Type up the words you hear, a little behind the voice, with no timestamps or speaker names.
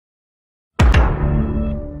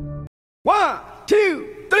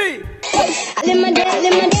2, 3. You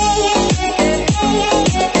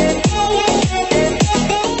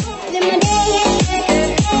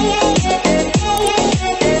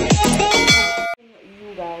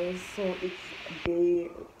guys, so it's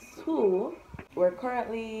day 2. We're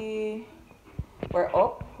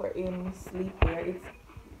up, we're in sleep here. It's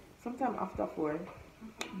sometime after 4,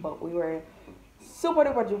 but we were super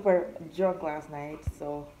duper drunk last night,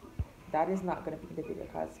 so that is not gonna be in the video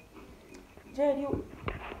because Jed,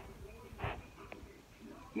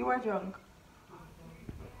 you were drunk.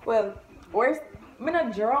 Well, me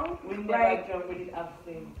not drunk. We never like drunk, we did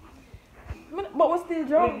abstain. But we're still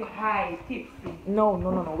drunk. We high, tipsy. No,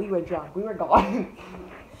 we were drunk. We were gone.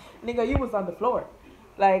 Nigga, you was on the floor.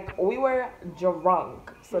 Like, we were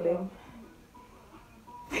drunk. So then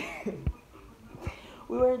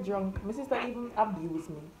we were drunk. My sister even abused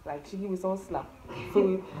me. Like, she gave me some slap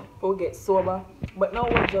for we get sober. But now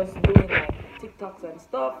we're just doing like TikToks and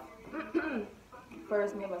stuff.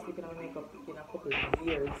 First, me ever sleeping on makeup in a couple of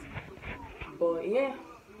years. But yeah,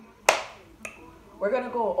 we're gonna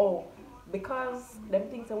go. Oh, because them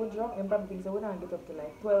things that we're drunk, and probably things that we're not get up to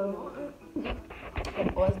like 12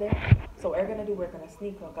 hours there. So we're gonna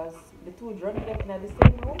sneak out because the two drunk them in the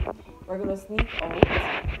same room. We're gonna sneak out.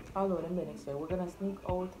 Although them the next day, we're gonna sneak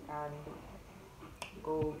out and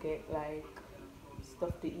go get like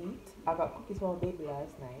stuff to eat. I got cookies for my baby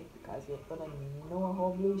last night because you don't know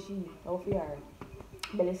how blue she, how fair.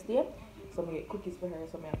 Belly stay. So I get cookies for her.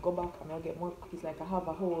 So I go back and I'll get more cookies. Like I have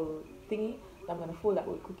a whole thingy. I'm gonna fill that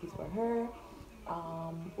with cookies for her.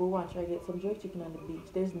 We want to try to get some jerk chicken on the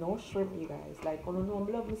beach. There's no shrimp, you guys. Like, I don't know,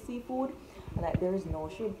 I love the seafood. And like, there is no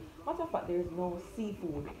shrimp. Matter of fact, there is no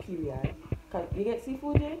seafood, period. Cause you get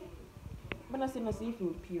seafood, Jay? I'm not seeing no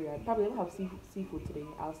seafood, period. Probably don't have seafood today.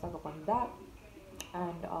 I'll stock up on that.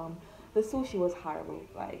 And the sushi was horrible.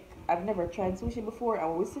 Like, I've never tried sushi before. And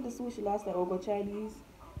when we see the sushi last time, we'll go Chinese.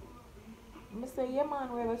 I'm gonna say, yeah,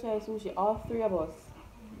 man, we're gonna try sushi. All 3 of us.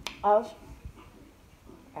 All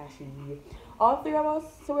 3 of us,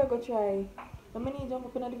 so we're gonna try. The mini jump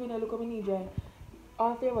up in the video, look at me dry.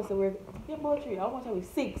 All 3 of us, so we're about 3. How much are we?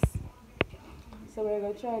 6. So we're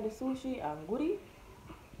gonna try the sushi and goodie.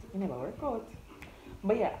 It never worked out.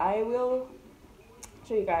 But yeah, I will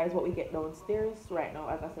show you guys what we get downstairs right now.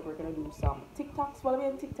 As I said, we're gonna do some TikToks. Follow me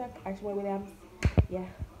on TikTok, ISHAMOYWILLIAMS. Yeah,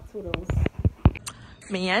 2 of those.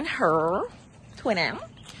 Me and her, twin.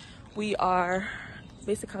 We are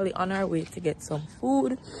basically on our way to get some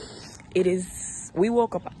food. We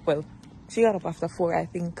woke up, well, she got up after 4, I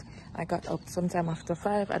think. I got up sometime after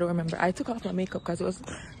 5, I don't remember. I took off my makeup because it was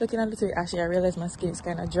looking a little ashy. I realized my skin is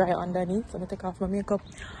kind of dry underneath, so I took off my makeup.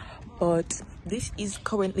 But this is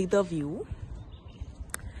currently the view.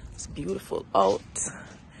 It's beautiful out.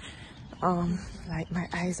 Like my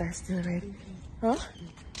eyes are still red. Huh?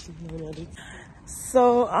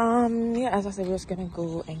 So yeah, as I said, we're just gonna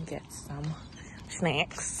go and get some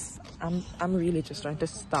snacks. I'm really just trying to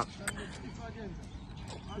stock.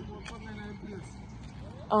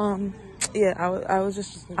 Yeah, I was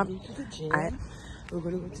just we're gonna go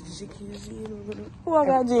to the jacuzzi. Who I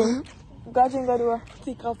got gym? Got gym, go do a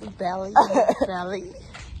take off the belly.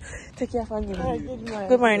 Take your phone.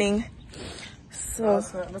 Good morning. So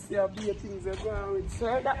sir, that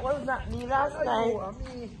was not me last night.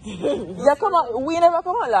 Yeah, come on. We never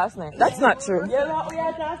come out last night. That's not true. Yeah, no, we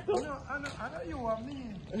had last night. I know you are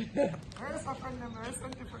me.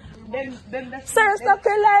 Sir, stop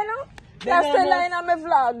telling lie now. That's the line on my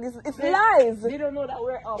vlog. It's live. They don't know that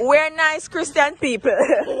we're up. We're nice Christian people.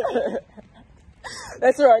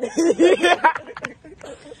 That's right.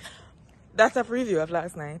 That's a preview of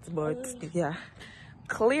last night, but yeah,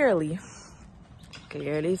 clearly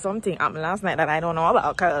something happened last night that I don't know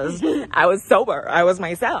about because I was sober. I was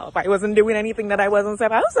myself. I wasn't doing anything that I wasn't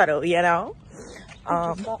supposed to do, you know.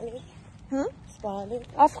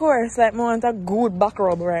 Of course, like, I want a good back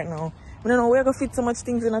rub right now. I don't know we're gonna fit so much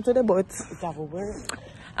things in today, but it have work.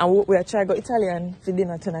 And we are trying to go Italian for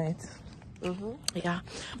dinner tonight. Yeah.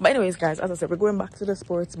 But anyways, guys, as I said, we're going back to the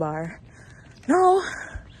sports bar. No.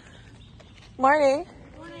 Morning.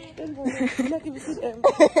 I'm not even see them.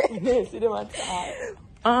 See them outside.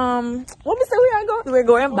 What we say we are going? We're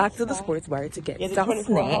going back to the sports bar to get some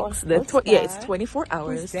snacks. Yeah, it's 24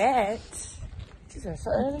 hours. Who's that? Jesus.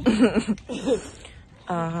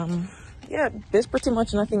 Yeah, there's pretty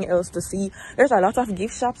much nothing else to see. There's a lot of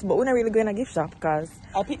gift shops, but we're not really going to gift shop because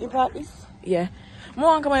I pick the parties. Yeah.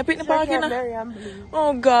 More come on, pick the party.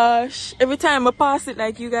 Oh gosh. Every time I pass it,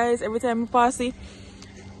 like you guys, every time I pass it,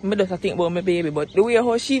 I just think about my baby. But the way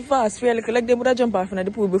how she fast, feel like they would have jumped off in the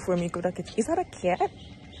pool before me could have catch. Is that a cat?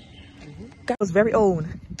 That was very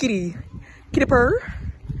own. Kitty. Kitty purr.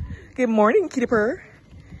 Good morning, kitty purr.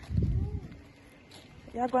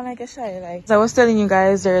 Y'all gonna get shy, like. So I was telling you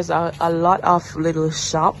guys, there's a lot of little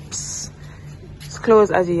shops. It's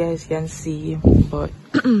closed as you guys can see, but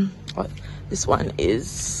what this one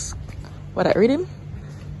is what I read him.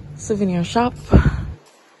 Souvenir shop.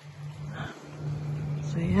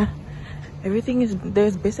 So yeah, everything is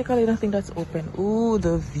there's basically nothing that's open. Ooh,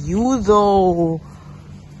 the view though.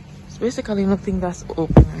 It's basically nothing that's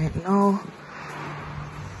open right now.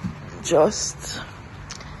 Just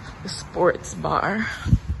the sports bar.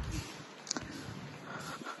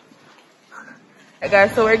 Hey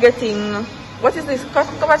guys, so we're getting, what is this?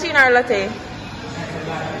 Cappuccino or latte?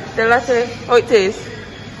 The latte. Oh, it is.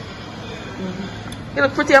 You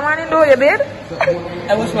look pretty morning though, you bed?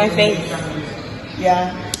 I wash my face.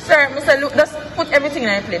 Yeah. Sir, Mr. Luke, just put everything in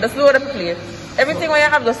a plate. Just load up the plate. Everything what you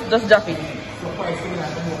have, just drop it.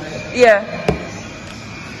 Yeah.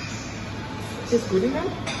 It's good enough?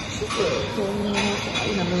 She's good. So, I'm going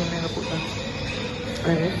to put that.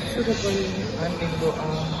 Alright. Sugar bunny. And then go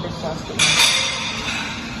breakfast.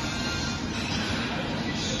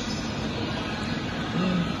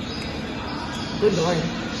 Good Lord.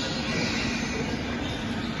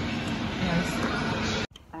 Yes.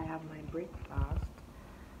 I have my breakfast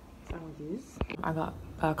sandwiches. I got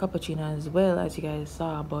a cappuccino as well, as you guys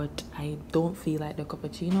saw, but I don't feel like the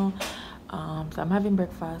cappuccino. So I'm having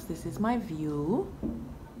breakfast. This is my view.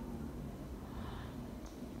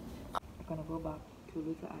 I'm gonna go back to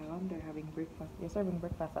Little Island. They're having breakfast. They're serving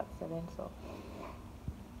breakfast at 7, so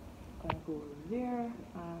I'm gonna go over there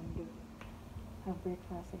and have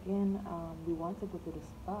breakfast again. We want to go to the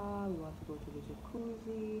spa. We want to go to the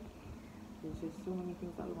jacuzzi. There's just so many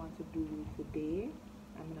things that we want to do today.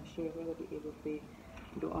 I'm gonna share if we're gonna be able to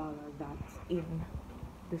do all of that in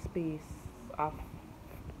the space of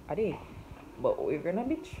a day. But we're gonna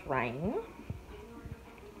be trying.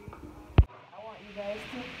 I want you guys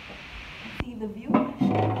to see the view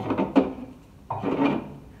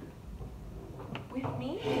with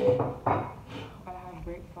me. I have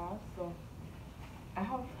breakfast, so I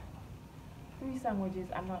have 3 sandwiches.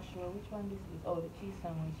 I'm not sure which one this is. Oh, the cheese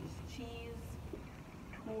sandwich is cheese,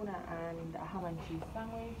 tuna, and a ham and cheese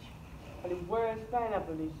sandwich. But the worst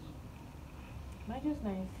pineapple is. Not just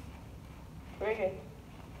nice. Very good.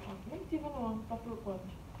 I don't even know a fruit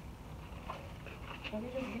punch. Can you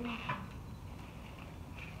just give me?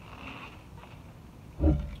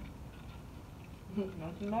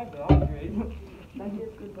 Not in my blood, right? That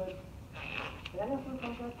is good, but. That is fruit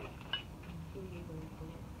punch.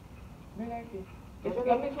 I like it. If you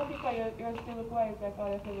make some people, you're still quiet like all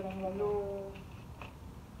your favorite and No.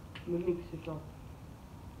 We mix it up.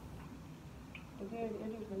 Okay, you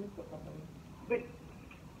just mix it up properly.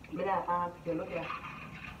 But I have to look at.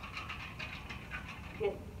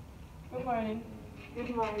 Yes. Good morning.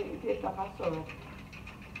 Good morning. It tastes like a syrup.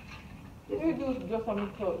 You do just a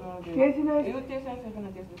mix up now. Yes, you know. You taste nice if you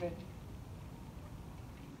don't taste the best.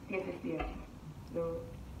 Yes, it's there. No.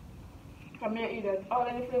 Come here, eat that. All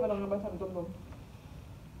any flavor down about some dum dum.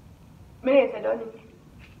 Yes, I don't know.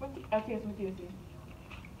 I taste my tasty.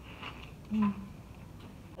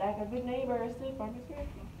 Like a good neighbor, sleep on the street.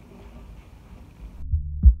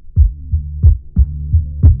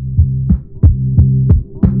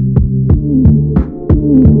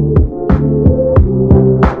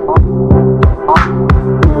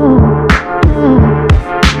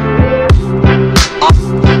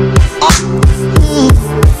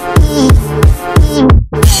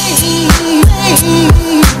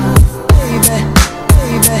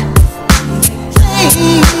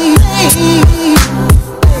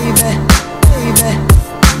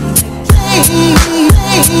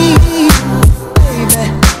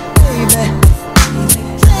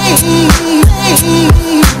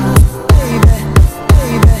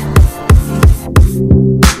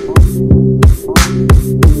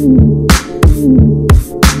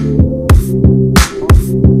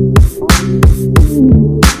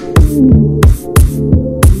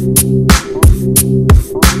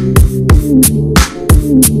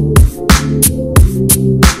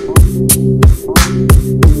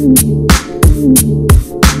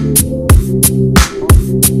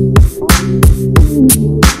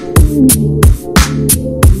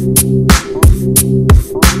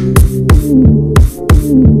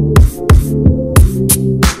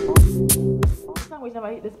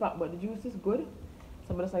 But the juice is good.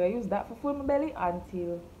 So I'm just like I use that for full my belly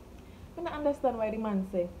until I don't understand why the man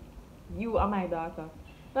say you are my daughter.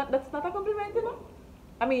 That's not a compliment, you know?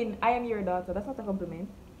 I mean, I am your daughter. That's not a compliment.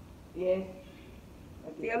 Yes.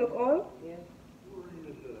 See I look old? Yes.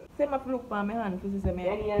 Say my look for my hand, for say me.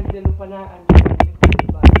 Any hands they look for that and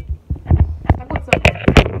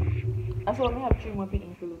That's why I have 3 more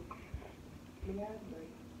picking for look.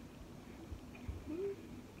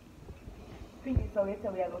 So we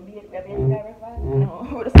are going to be at the No,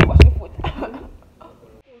 we'll just wash your foot.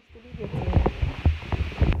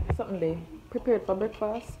 Something there. Prepared for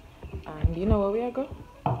breakfast. And you know where we are go?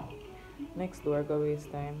 Next door, go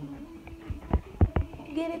waste time.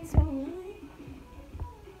 Get it tonight.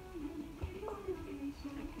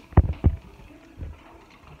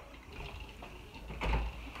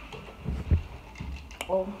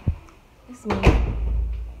 Oh, it's me.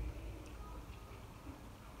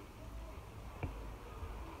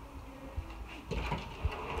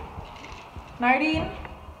 Nardine,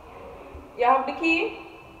 you have the key?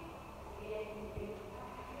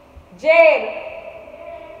 Jade,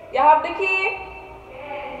 you have the key?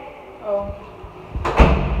 Oh.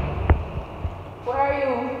 Where are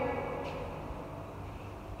you?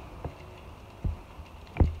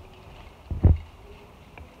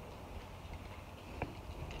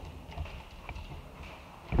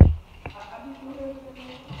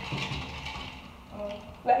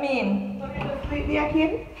 Let me in. Sleep me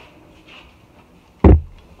again?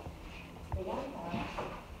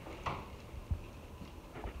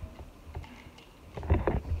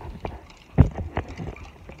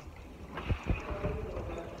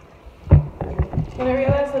 When I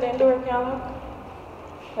realized that the door can't lock,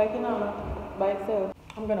 like you know, by itself,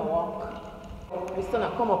 I'm gonna walk. It's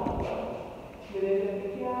gonna come up.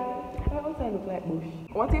 That outside look like bush.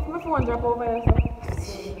 What if my phone drop over here?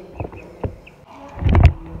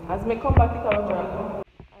 As me come back, it will drop.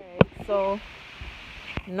 Alright, so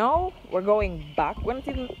now we're going back.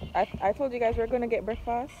 I told you guys we're gonna get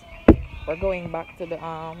breakfast. We're going back to the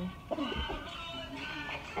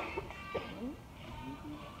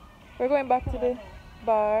we're going back to the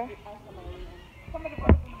bar,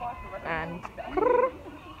 and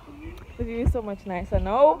the view is so much nicer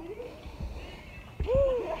now.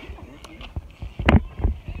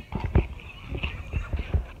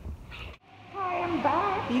 Hi, I'm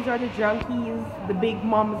back. These are the drunkies, the big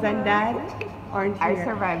moms and dads. Aren't here. I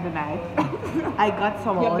survived the night. I got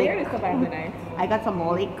some You barely survived the night. I got some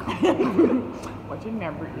lick. Watching me,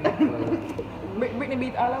 Brittany. Brittany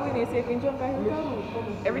beat all the women, so you can jump at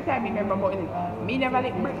her. Every time you remember about it, me never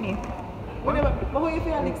lick Brittany. But how you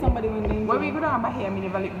feel like somebody when they When we go down my hair, me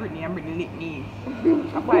never lick Brittany and Brittany lick me.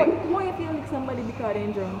 I'm Why like, you feel like somebody because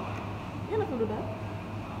they're drunk? You don't do that.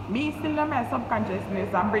 me still know my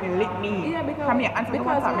subconsciousness and Brittany lick me. Yeah, because come here, answer the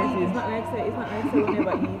WhatsApp we eat, message. it's not like say we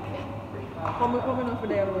never eat. Coming up for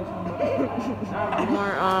the evolution.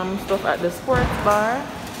 More stuff at the sports bar.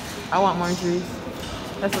 I want more juice.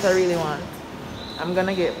 That's what I really want. I'm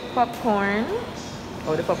gonna get popcorn.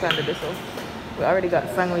 Oh, the popcorn did this off. We already got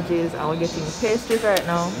sandwiches and we're getting pastries right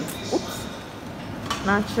now. Oops.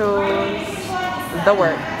 Nachos. The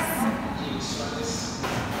works.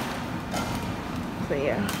 So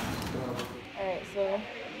yeah. Alright, so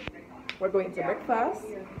we're going to breakfast.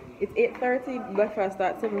 It's 8:30, breakfast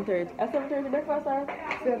starts 7:30. At 7:30 breakfast starts?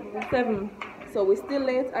 7. So we're still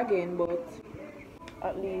late again, but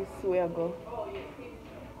at least we are go.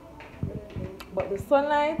 But the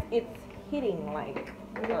sunlight, it's hitting like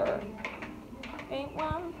ain't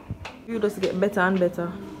one. You just get better and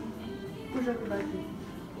better.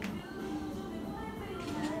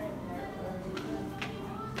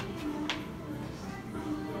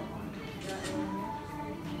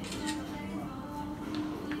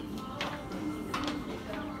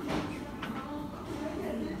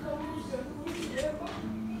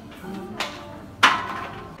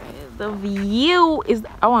 The view is,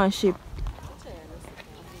 I want a ship.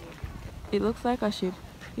 It looks like a ship.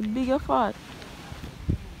 It's big or fat.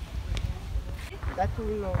 That's too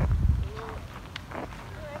low.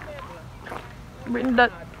 Bring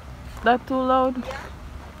that too loud.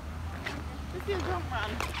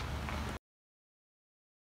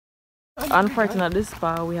 Unfortunately, this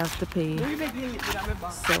spa we have to pay.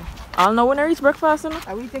 So I'll know when I reach breakfast.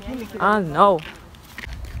 I'll know.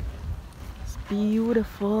 It's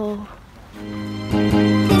beautiful.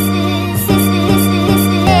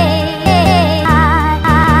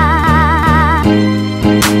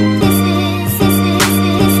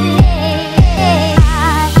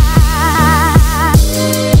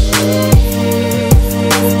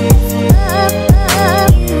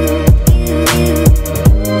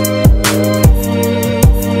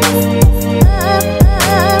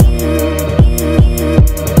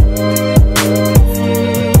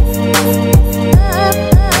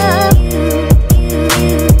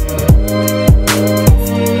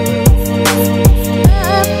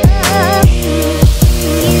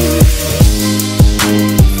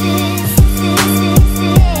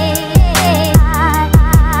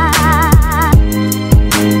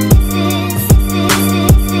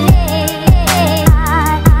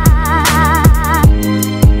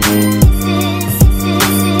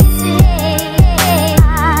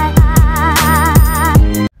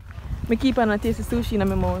 Me keep on a taste the sushi in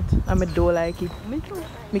my mouth and I don't like it. Me too.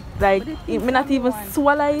 Me like it, me not even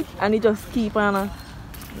swallow it and it just keep on.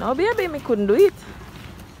 No baby, me couldn't do it.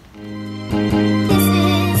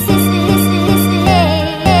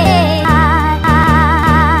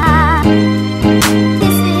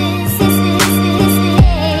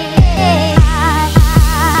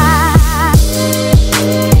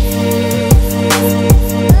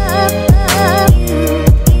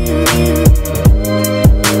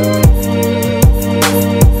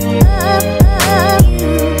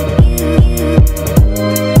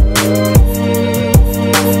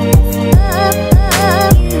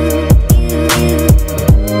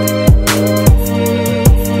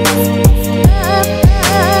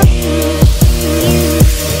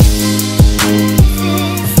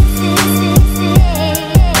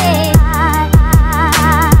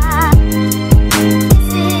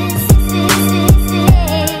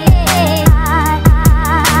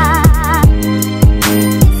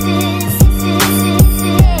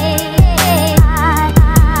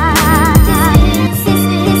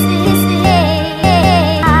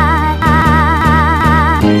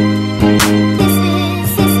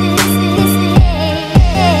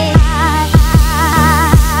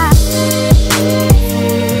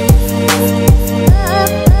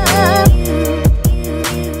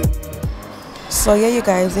 So yeah, you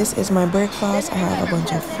guys, this is my breakfast. I have a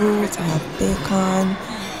bunch of fruits, I have bacon,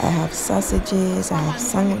 I have sausages, I have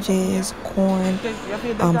sandwiches, corn,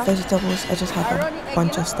 vegetables. I just have a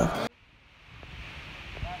bunch of stuff.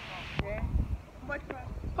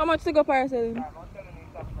 How much to go parcel?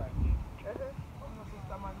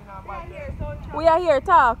 We are here,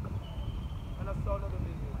 talk.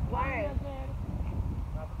 Why?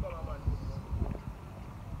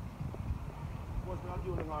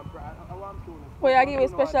 Will you give a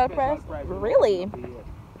special price? Really?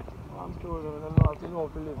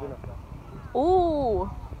 Ooh.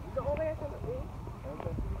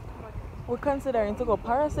 We're considering to go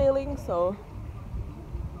parasailing, so.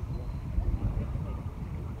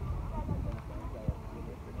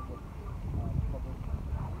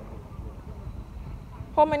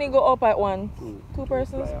 How many go up at once? Two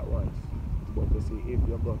persons? At once. But you see, if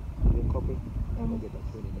you got a couple, you get a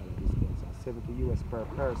 $20 discount. So $70 US per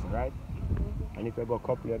person, right? And if you got a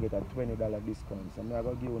couple, you get a $20 discount. So I'm not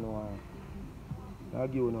going to give you no I'll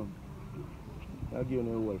give you no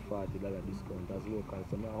whole $40 discount as local.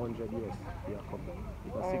 So I'm 100 US for a couple.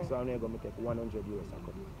 Because 6 hours, you're going to take 100 US a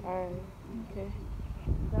couple. Alright, okay.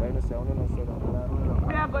 I don't say that.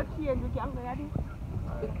 We are going to change, we can go at it.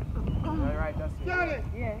 Alright, that's it.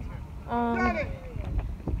 Yeah.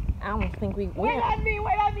 I don't think we. Wait on me,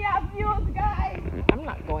 have views, guys. I'm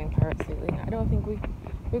not going parasailing. I don't think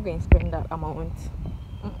we're going to spend that amount.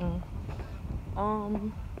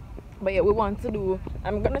 But yeah, we want to do.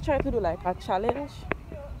 I'm gonna try to do like a challenge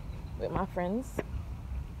with my friends.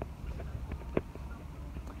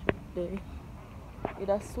 They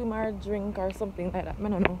either swim or drink or something like that. I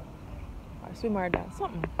don't know. Or swim or dance,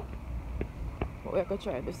 something. But we could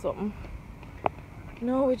try to do something.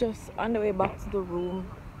 No, we're just on the way back to the room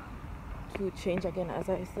to change again, as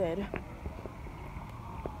I said.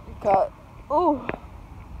 Because, oh,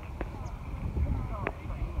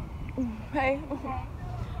 hey,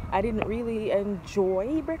 I didn't really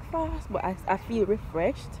enjoy breakfast, but I feel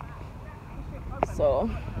refreshed. So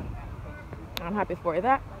I'm happy for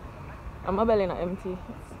that. And my belly not empty.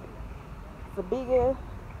 It's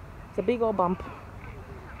a big old bump.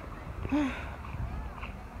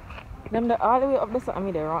 Them the all the way up the side of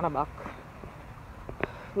me there on the back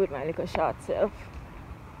with my little short self.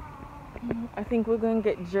 I think we're going to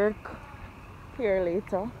get jerk here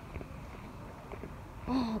later.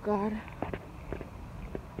 Oh God,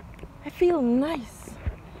 I feel nice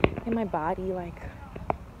in my body. Like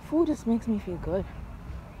food just makes me feel good.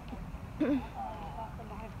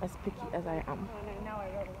 As picky as I am.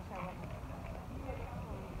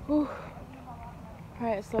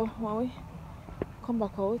 Alright, so when we come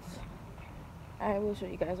back out, I will show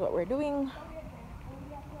you guys what we're doing.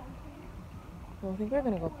 I don't think we're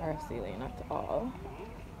gonna go parasailing at all.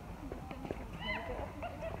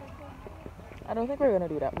 I don't think we're gonna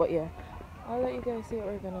do that, but yeah, I'll let you guys see what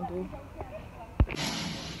we're gonna do.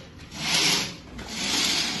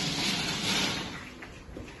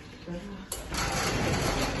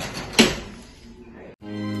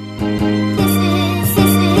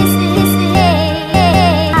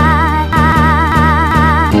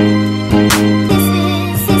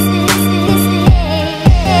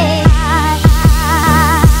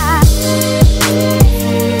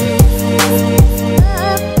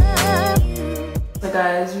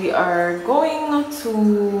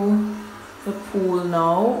 the pool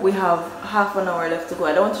now. We have half an hour left to go.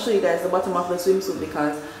 I don't want to show you guys the bottom of the swimsuit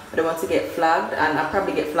because I don't want to get flagged, and I'll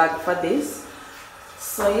probably get flagged for this.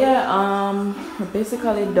 So yeah, we're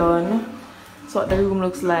basically done. So what the room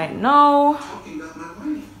looks like now.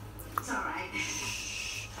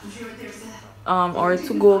 Our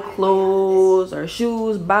to-go clothes, our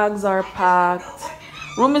shoes, bags are packed.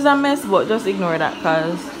 Room is a mess, but just ignore that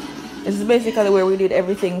because this is basically where we did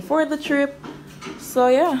everything for the trip. So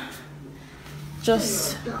yeah,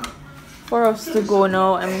 just for us to go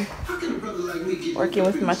now. I'm working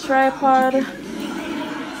with my tripod.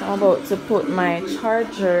 So I'm about to put my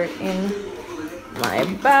charger in my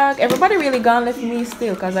bag. Everybody really gone left me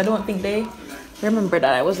still because I don't think they remember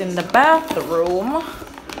that I was in the bathroom.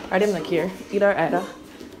 I didn't look here, either.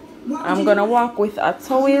 I'm gonna walk with a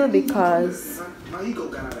towel because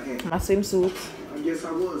my swimsuit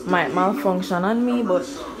might malfunction on me, but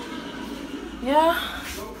yeah,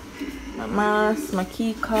 my mask, my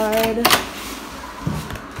key card.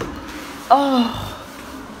 Oh,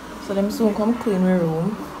 so them soon come clean my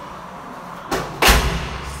room.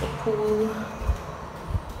 So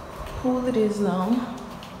cool it is now.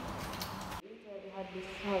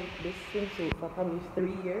 This swimsuit for probably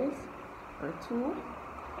 3 years or 2,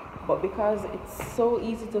 but because it's so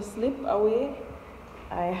easy to slip away,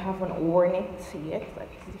 I haven't worn it yet.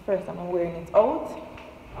 Like, this is the first time I'm wearing it out.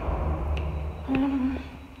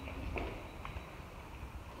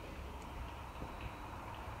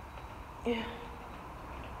 Yeah.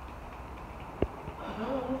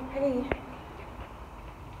 Oh, hey,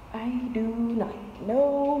 I do not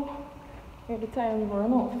know. Every time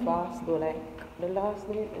run out fast though, like the last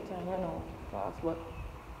day, the time ran out fast, but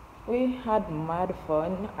we had mad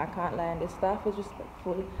fun. I can't lie, and the staff was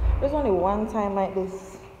respectful. There's only one time like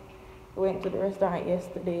this. We went to the restaurant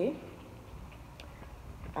yesterday,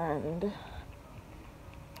 and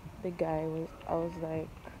the guy I was like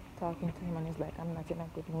talking to him, and he's like, I'm not in a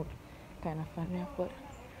good mood, kind of funny. But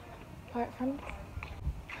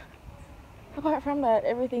apart from that,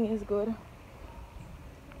 everything is good.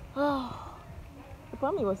 Oh. The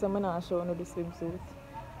problem was I'm not showing you the swimsuit,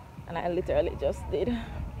 and I literally just did.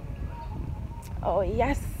 Oh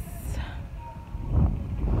yes!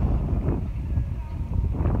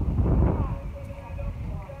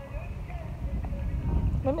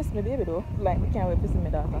 I miss my baby though. Like, we can't wait to see my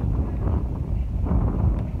daughter.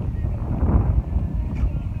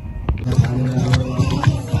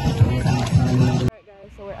 Alright guys,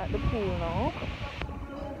 so we're at the pool now.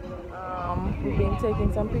 We've been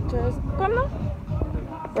taking some pictures. Come now.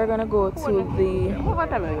 We're gonna go to the...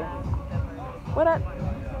 What at?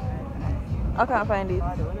 I can't find it.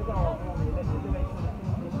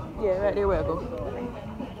 Yeah, right there where I go.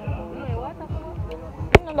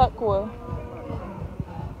 Isn't that cool?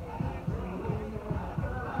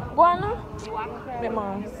 Go on now. My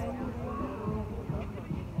mask.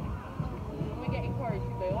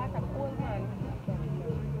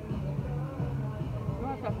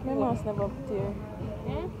 My mask never up there.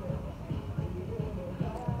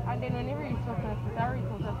 And then when you reach out, it's a reach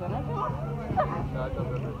out as well.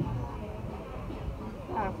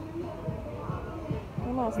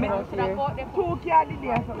 My mask never up there. 2 cards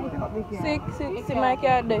there, so put it up with you. 6 my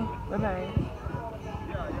card there. Bye-bye.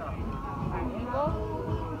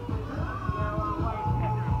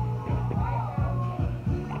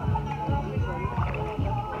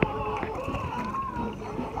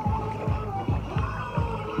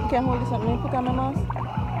 You can hold this up, me put on my mask.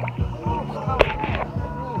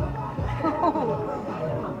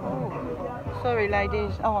 Sorry,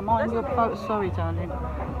 ladies. Oh, I'm on your boat. Sorry, darling.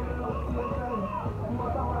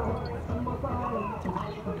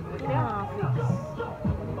 Yeah, fix.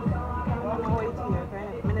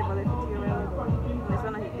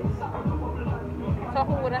 So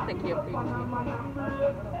who would I take your picture?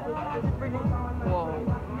 Whoa.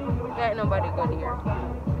 There ain't nobody go there.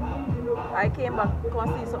 I came back to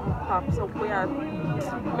see something pop, so we are... I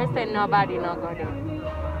said nobody not go there.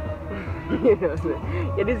 You know,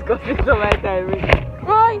 you're disgusting so much time.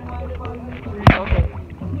 Right! Okay.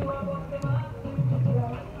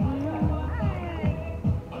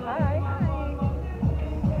 Hi.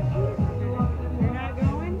 You're not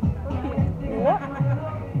going? What?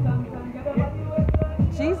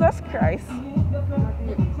 Jesus Christ.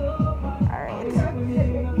 Alright.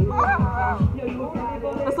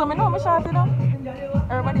 So I know I'm short, you know?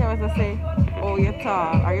 Everybody always say, oh, you're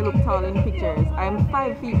tall, or you look tall in pictures. I'm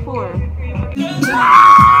 5'4".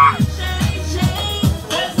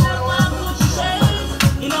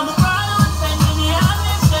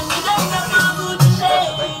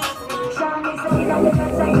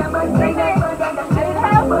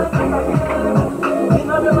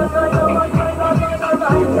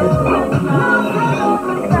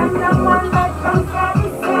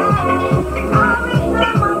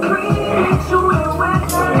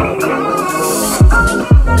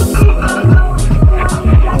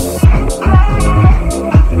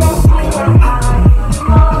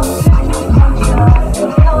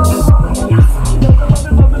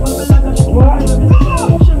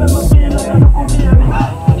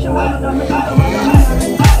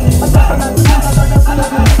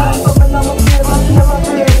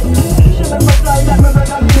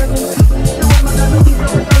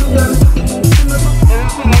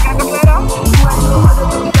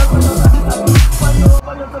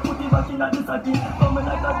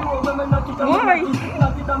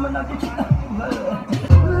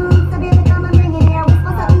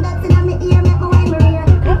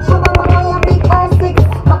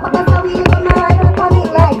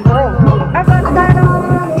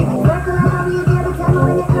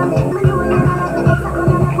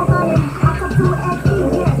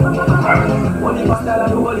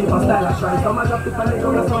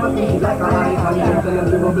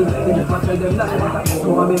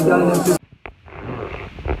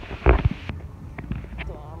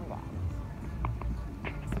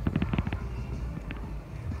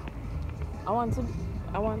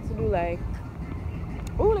 I want to do like,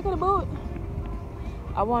 oh, look at the boat.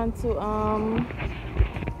 I want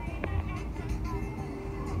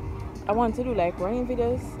to do like running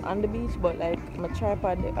videos on the beach, but like my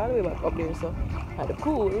tripod all the way back up there, so at the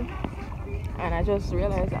pool. And I just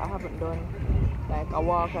realized I haven't done like a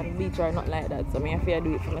walk on the beach or not like that, so I feel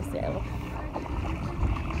do it for myself.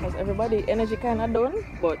 Because everybody energy kinda done,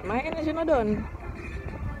 but my energy not done.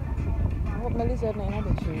 I hope my lizard not in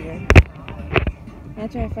the tree. Right? I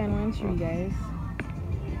try to find one tree, guys.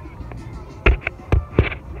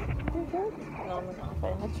 No, I'm not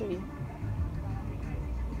find a tree.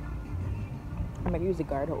 I'm gonna use the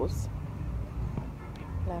guardhouse.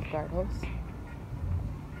 Life guardhouse.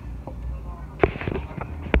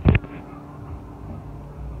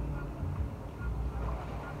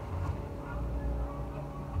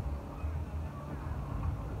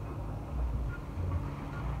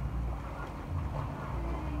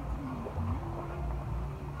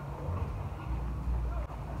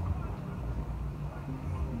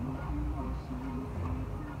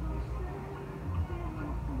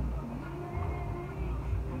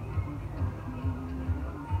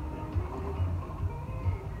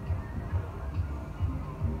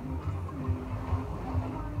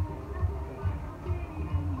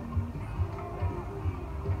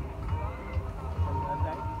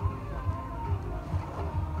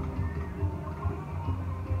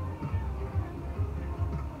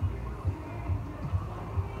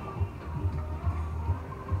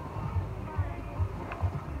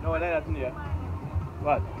 No, like that in here.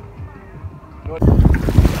 What? No.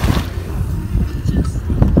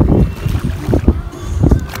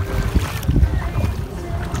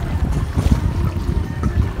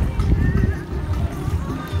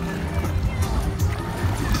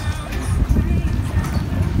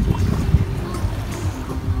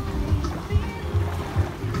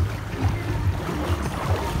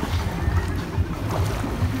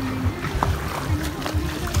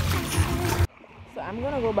 I'm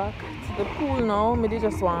gonna go back to the pool now. Maybe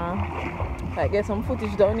just want like get some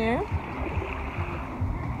footage down here.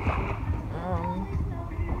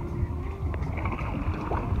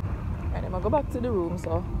 And then I'll go back to the room,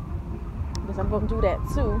 so I guess I'm gonna do that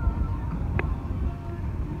too.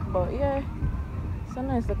 But yeah, it's a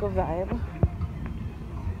nice little vibe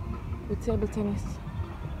with table tennis.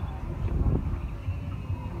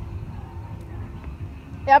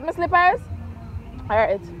 You have my slippers?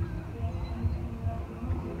 Alright.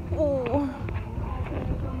 Ooh.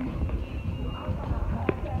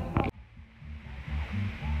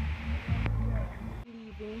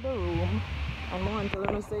 Leaving the room, and I want to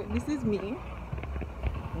let me say this is me,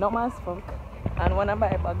 not as fuck, and when I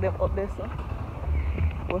buy back them up there, so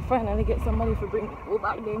we'll finally get somebody to bring go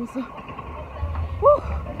back them. So whew.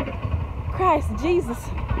 Christ Jesus,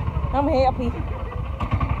 I'm happy.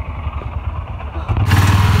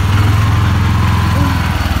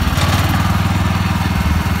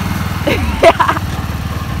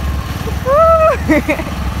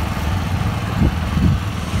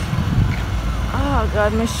 Oh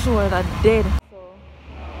God, my shoulder dead. So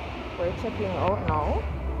we're checking out now.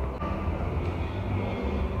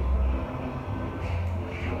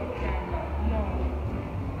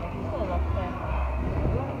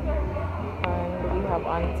 And we have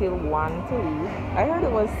until 1 to leave. I heard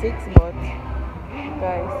it was 6, but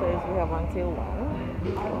guy says we have until 1.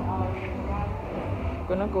 I'm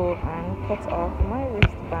gonna go and cut off my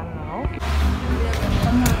wristband now.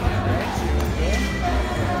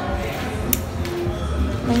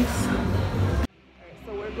 Thanks. Alright,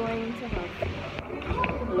 so we're going to have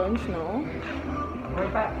lunch now.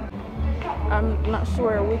 I'm not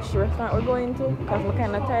sure which restaurant we're going to because we're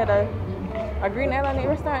kind of tired of a Green Island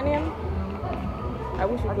restaurant name. I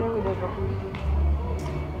wish we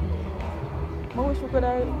could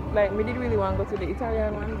have, like, we did really want to go to the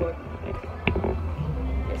Italian one, but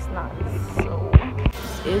it's not. So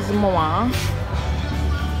this is more.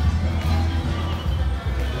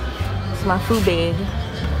 It's my food bag.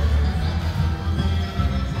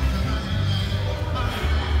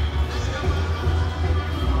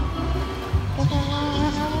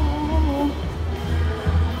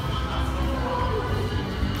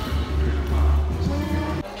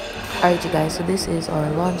 Alright, you guys, so this is our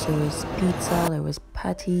lunch. There was pizza, there was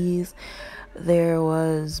patties, there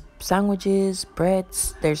was sandwiches,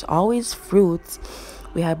 breads, there's always fruits.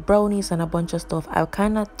 We had brownies and a bunch of stuff. I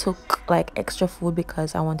kind of took like extra food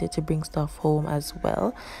because I wanted to bring stuff home as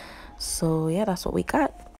well. So yeah, that's what we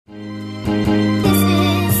got.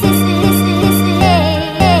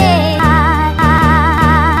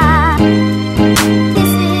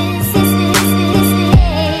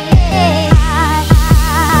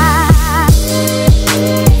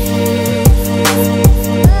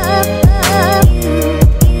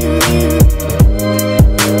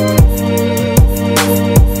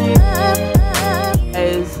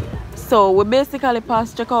 So we basically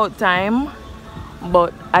past checkout time,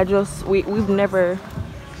 but we've never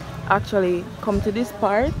actually come to this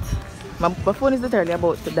part. My phone is literally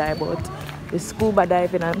about to die, but the scuba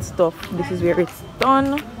diving and stuff, this is where it's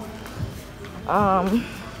done.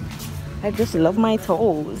 I just love my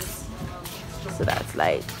toes, so that's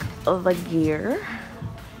like the gear.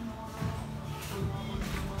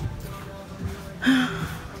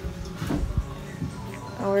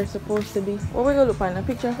 And we're supposed to be, what we're gonna look on a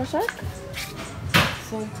picture of a shark?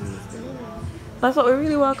 That's what we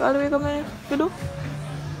really walk all the way come here to do.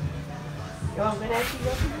 I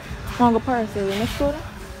want to go parasailing. Let's go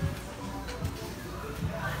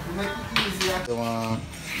there.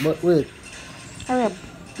 But wait. Hurry up.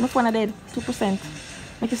 My phone is dead. 2%.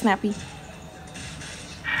 Make it snappy.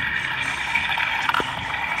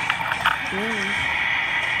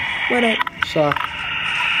 What up? Shark.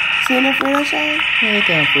 So you're not afraid of shark? Yeah, you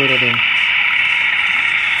can't afraid of them.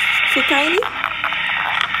 So tiny?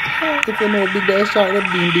 If you know big the shark,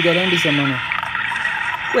 they've been bigger than this man.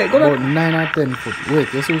 Wait, go back. About 9 or 10 foot.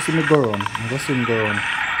 Wait, you see me go around. I just see me go around.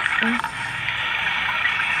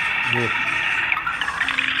 Wait.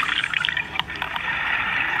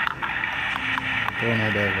 Go on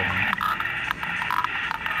there.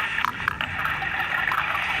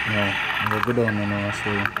 No, I'm going to go down now and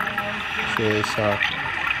show you a shark.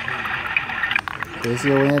 You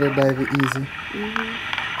see when you dive it easy?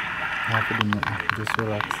 Not to do nothing, just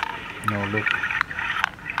relax. Now look.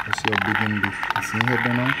 You see how big and big. You see your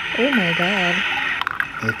head now? Oh my god.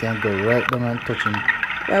 You can go right down and touch him.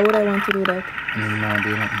 Why would I want to do that? No, do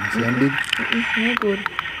nothing. You see him big? No good. You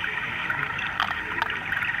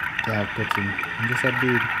can't touch him. I'm just a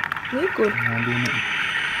big. No good. No, do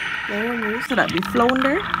nothing. So that be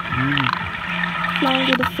flounder?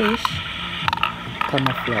 Flounder the fish.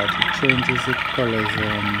 Camouflage. It changes its colors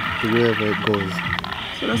to wherever it goes.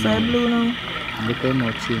 So that's why blue now. Look how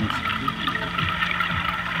much change.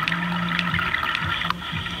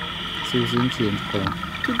 See it's in change color.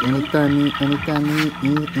 Anytime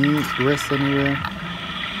he rests anywhere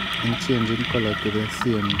and change in color to the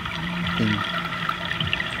same thing.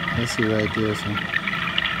 Let's see right here, so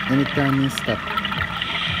anytime he stop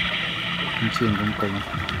and change in color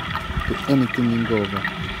to anything in go over.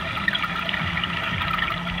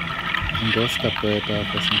 And go stop right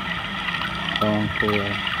after some down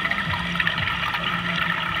coral.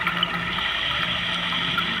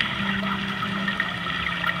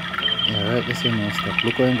 Yeah, right, the same now stop.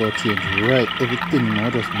 Look how I'm going to change. Right, everything now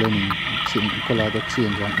just blending. Change, the color got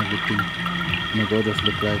change and everything. And go just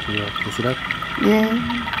look like right. You see that? Yeah.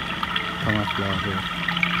 Camouflage, yeah.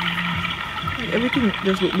 Everything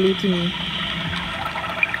just look blue to me.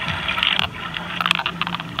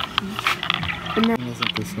 Listen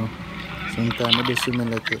to so. Sometimes I do swimming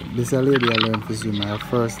like this is a lady I learned to swim. My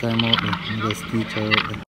first time out there. I just teach her out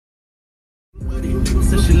there.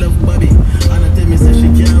 So she love Bobby, and I tell me so she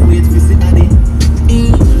can't wait to see Addy.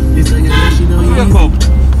 This a girl she know you.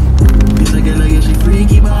 This a girl like she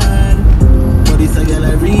freaky bad, but this a girl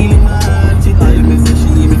I really mad. She tell me so she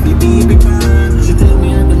need me to be big man. She tell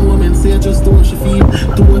me at the moment say just don't she feel.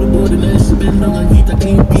 To what about the night she bend down and get a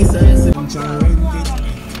clean piece of ass.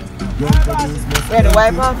 Where the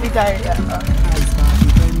wipe off it?